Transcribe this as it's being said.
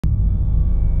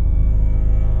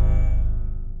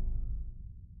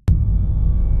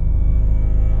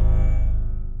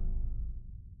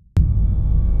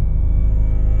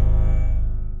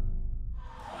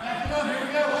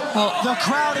Well, the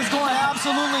crowd is going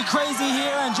absolutely crazy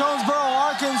here in Jonesboro,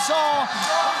 Arkansas,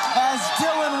 as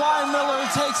Dillon Winemiller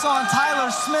takes on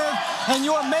Tyler Smith in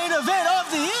your main event of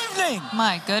the evening.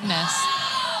 My goodness.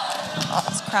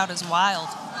 This crowd is wild.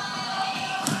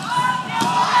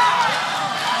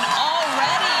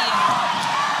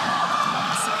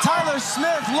 Tyler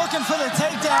Smith looking for the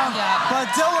takedown, but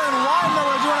Dillon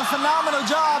Winemiller doing a phenomenal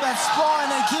job at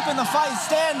sprawling and keeping the fight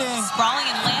standing. Sprawling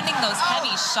and landing those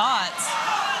heavy shots.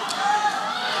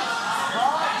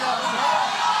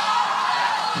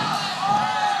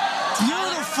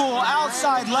 Beautiful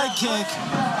outside leg kick.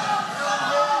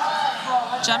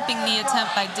 Jumping the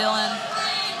attempt by Dillon.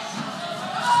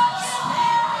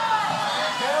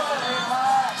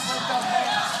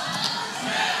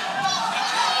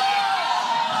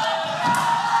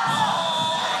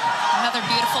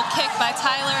 Beautiful kick by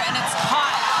Tyler, and it's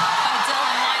caught by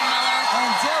Dillon Winemiller.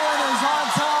 And Dillon is on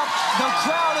top. The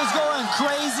crowd is going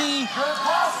crazy,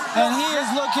 and he is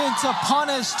looking to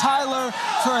punish Tyler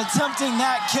for attempting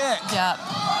that kick. Yep.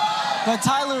 But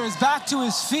Tyler is back to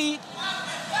his feet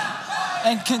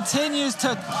and continues to...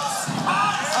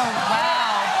 Oh,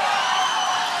 wow.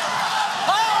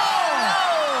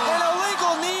 Oh! An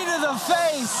illegal knee to the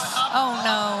face. Oh,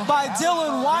 no. By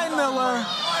Dillon Winemiller.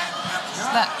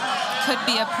 That could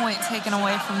be a point taken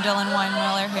away from Dillon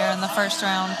Winemiller here in the first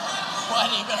round.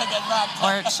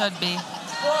 Or it should be.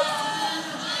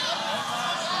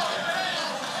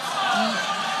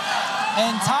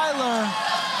 And Tyler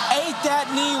ate that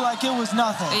knee like it was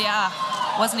nothing. Yeah,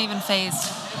 wasn't even phased.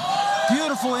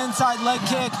 Beautiful inside leg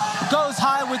kick. Goes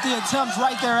high with the attempt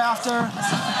right thereafter.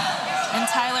 And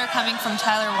Tyler, coming from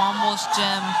Tyler Womble's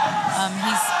gym,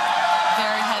 he's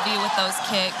very heavy with those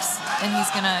kicks, and he's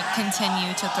gonna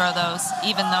continue to throw those,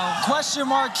 even though... Question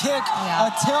mark kick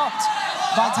attempt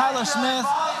by Tyler Smith.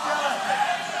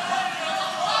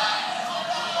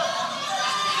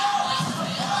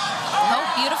 Oh,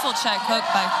 beautiful check hook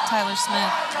by Tyler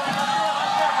Smith.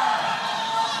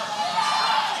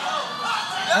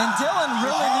 And Dillon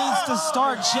really needs to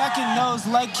start checking those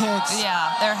leg kicks.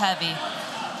 Yeah, they're heavy.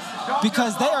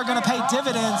 Because they are gonna pay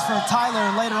dividends for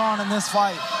Tyler later on in this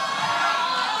fight.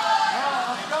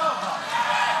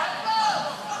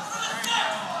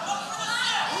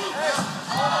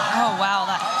 Oh, wow,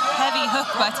 that heavy hook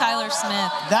by Tyler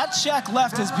Smith. That check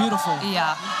left is beautiful.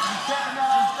 Yeah.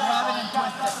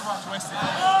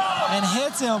 And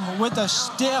hits him with a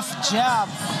stiff jab.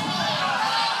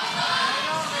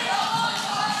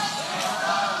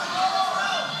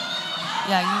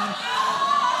 Yeah,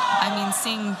 I mean,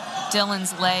 seeing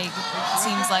Dillon's leg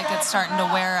seems like it's starting to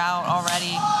wear out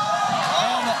already.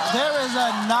 And there is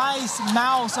a nice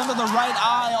mouse under the right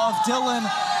eye of Dillon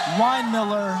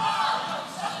Winemiller.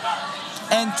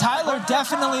 And Tyler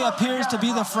definitely appears to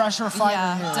be the fresher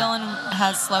fighter here. Dillon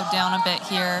has slowed down a bit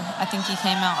here. I think he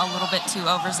came out a little bit too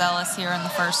overzealous here in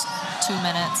the first 2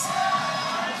 minutes.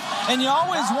 And you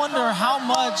always wonder how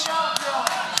much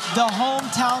the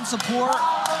hometown support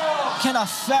can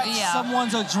affect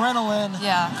someone's adrenaline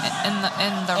and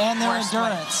their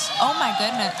endurance. Oh, my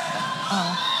goodness.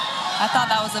 Oh, I thought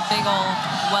that was a big old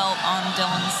welt on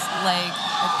Dillon's leg.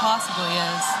 It possibly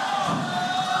is.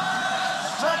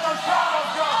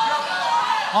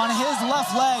 On his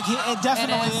left leg, it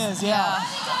definitely is. That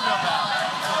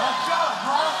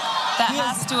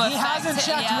has to affect. He hasn't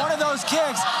checked one of those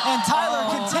kicks, and Tyler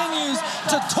continues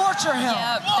to torture him.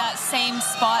 Yep, that same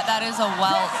spot, that is a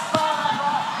welt.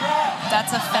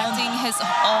 That's affecting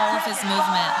all of his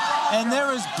movement. And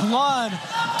there is blood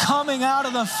coming out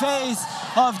of the face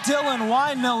of Dillon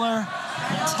Winemiller.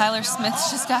 Tyler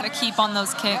Smith's just got to keep on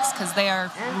those kicks because they are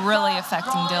really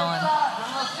affecting Dillon.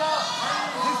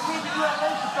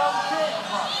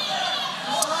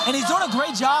 And he's doing a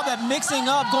great job at mixing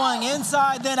up, going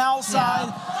inside, then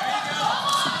outside.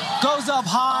 Goes up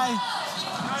high.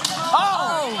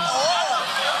 Oh!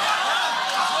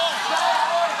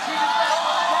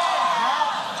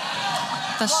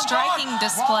 The striking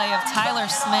display of Tyler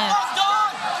Smith.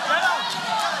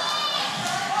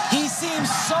 He seems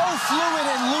so fluid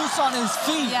and loose on his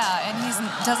feet. Yeah, and he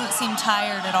doesn't seem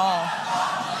tired at all.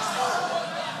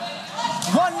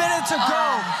 1 minute to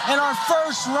go in our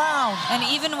first round. And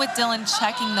even with Dillon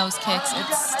checking those kicks, it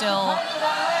still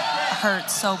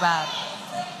hurts so bad.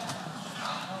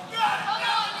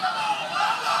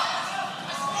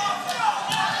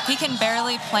 He can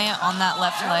barely plant on that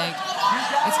left leg.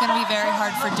 It's going to be very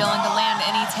hard for Dillon to land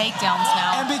any takedowns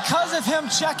now. And because of him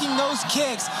checking those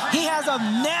kicks, he has a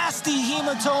nasty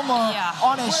hematoma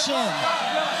on his shin.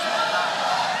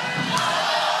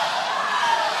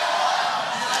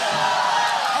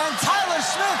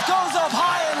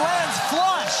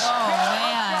 Oh,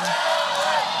 man.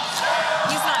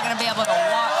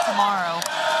 tomorrow.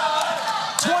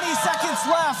 20 seconds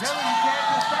left.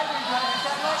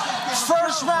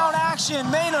 First round action,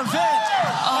 main event.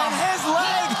 And his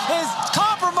leg is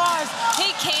compromised. He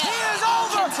can't. He is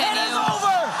over. Continue. It is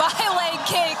over. By leg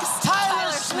kicks.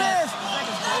 Tyler Smith,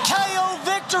 KO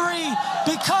victory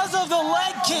because of the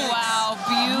leg kicks. Wow,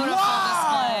 beautiful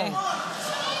display.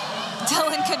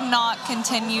 Dillon could not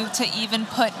continue to even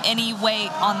put any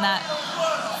weight on that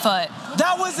foot.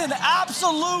 That was an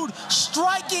absolute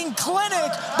striking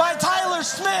clinic by Tyler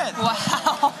Smith.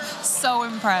 Wow, so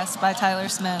impressed by Tyler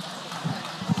Smith.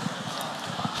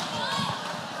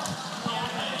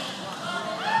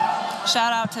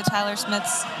 Shout out to Tyler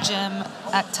Smith's gym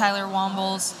at Tyler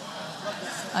Womble's.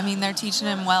 I mean, they're teaching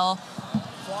him well.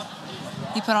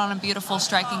 He put on a beautiful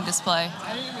striking display.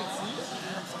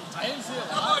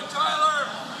 Tyler!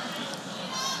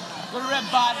 Good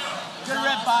rep, bud. Good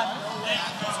rep, bud.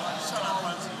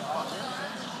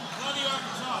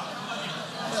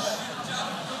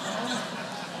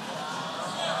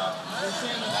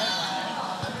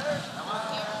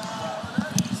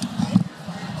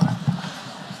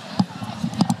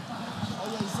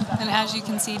 And as you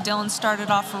can see, Dillon started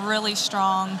off really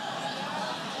strong.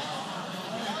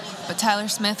 But Tyler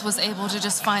Smith was able to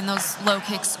just find those low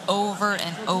kicks over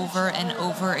and over and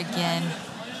over again.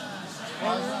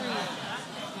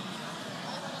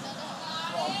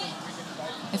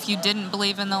 If you didn't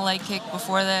believe in the leg kick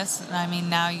before this, I mean,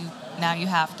 now you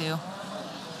have to.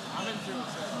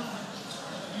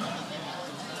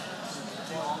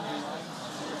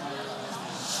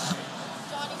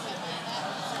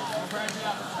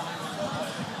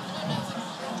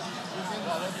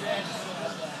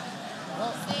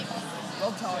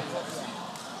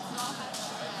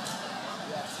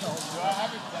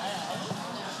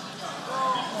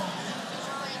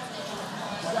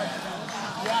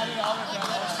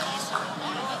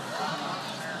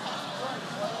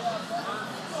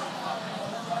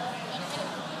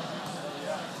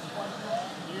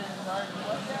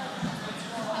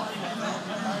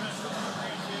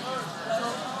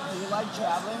 Do you like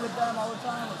traveling with them all the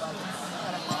time? Or like,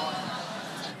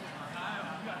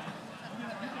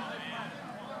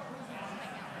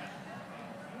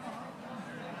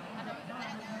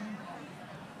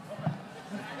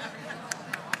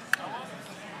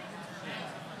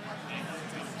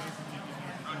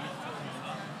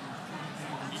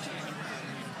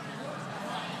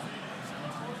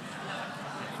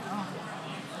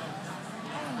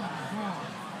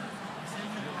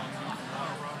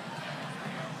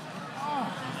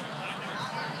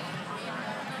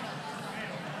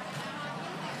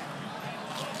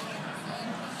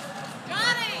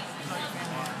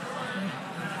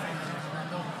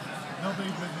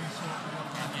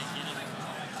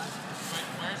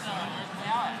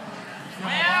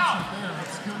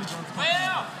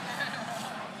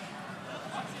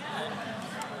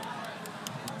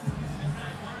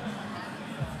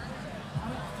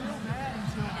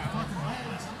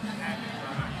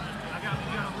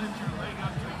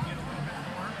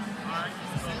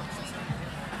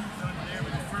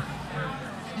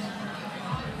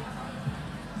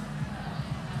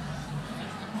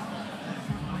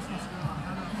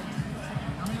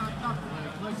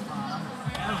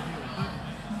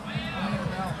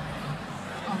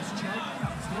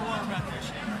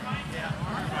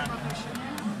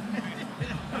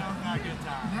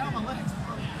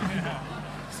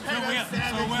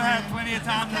 So we'll have plenty of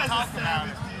time to talk about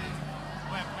it.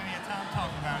 We'll have plenty of time to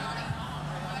talk about it.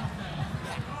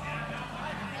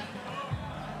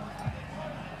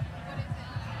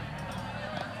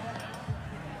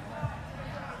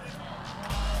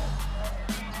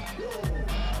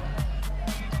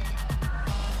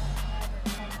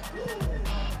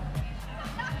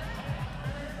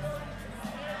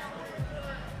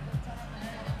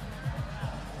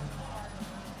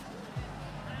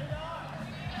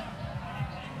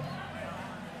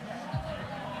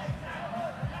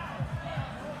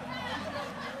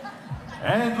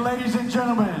 And ladies and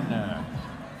gentlemen,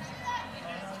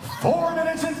 4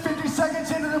 minutes and 50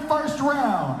 seconds into the first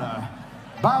round,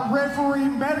 by referee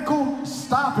medical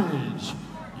stoppage,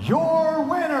 your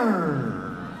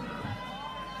winner,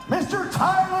 Mr.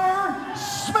 Tyler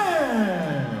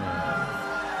Smith.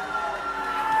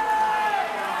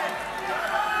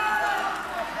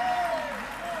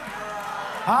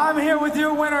 I'm here with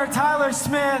your winner, Tyler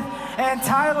Smith. And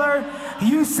Tyler,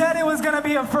 you said it was going to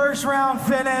be a first round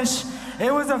finish.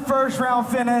 It was a first round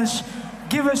finish.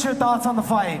 Give us your thoughts on the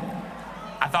fight.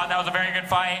 I thought that was a very good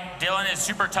fight. Dillon is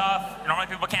super tough. Normally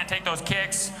people can't take those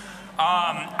kicks.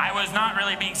 I was not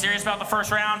really being serious about the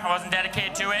first round. I wasn't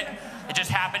dedicated to it. It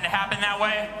just happened to happen that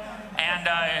way.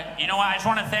 And you know what? I just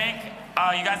want to thank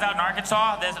you guys out in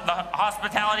Arkansas. The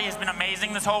hospitality has been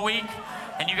amazing this whole week.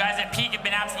 And you guys at Peak have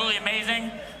been absolutely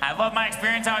amazing. I love my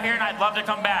experience out here, and I'd love to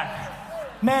come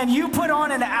back. Man, you put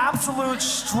on an absolute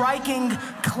striking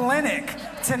clinic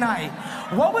tonight.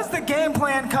 What was the game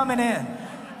plan coming in?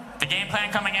 The game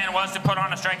plan coming in was to put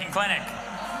on a striking clinic.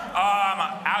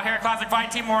 Out here at Classic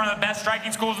Fight Team, we're one of the best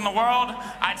striking schools in the world.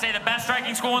 I'd say the best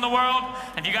striking school in the world.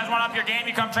 If you guys want to up your game,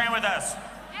 you come train with us.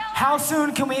 How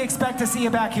soon can we expect to see you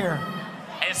back here?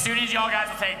 As soon as y'all guys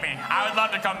will take me. I would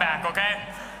love to come back, okay?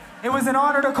 It was an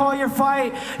honor to call your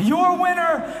fight. Your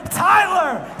winner,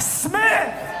 Tyler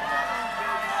Smith.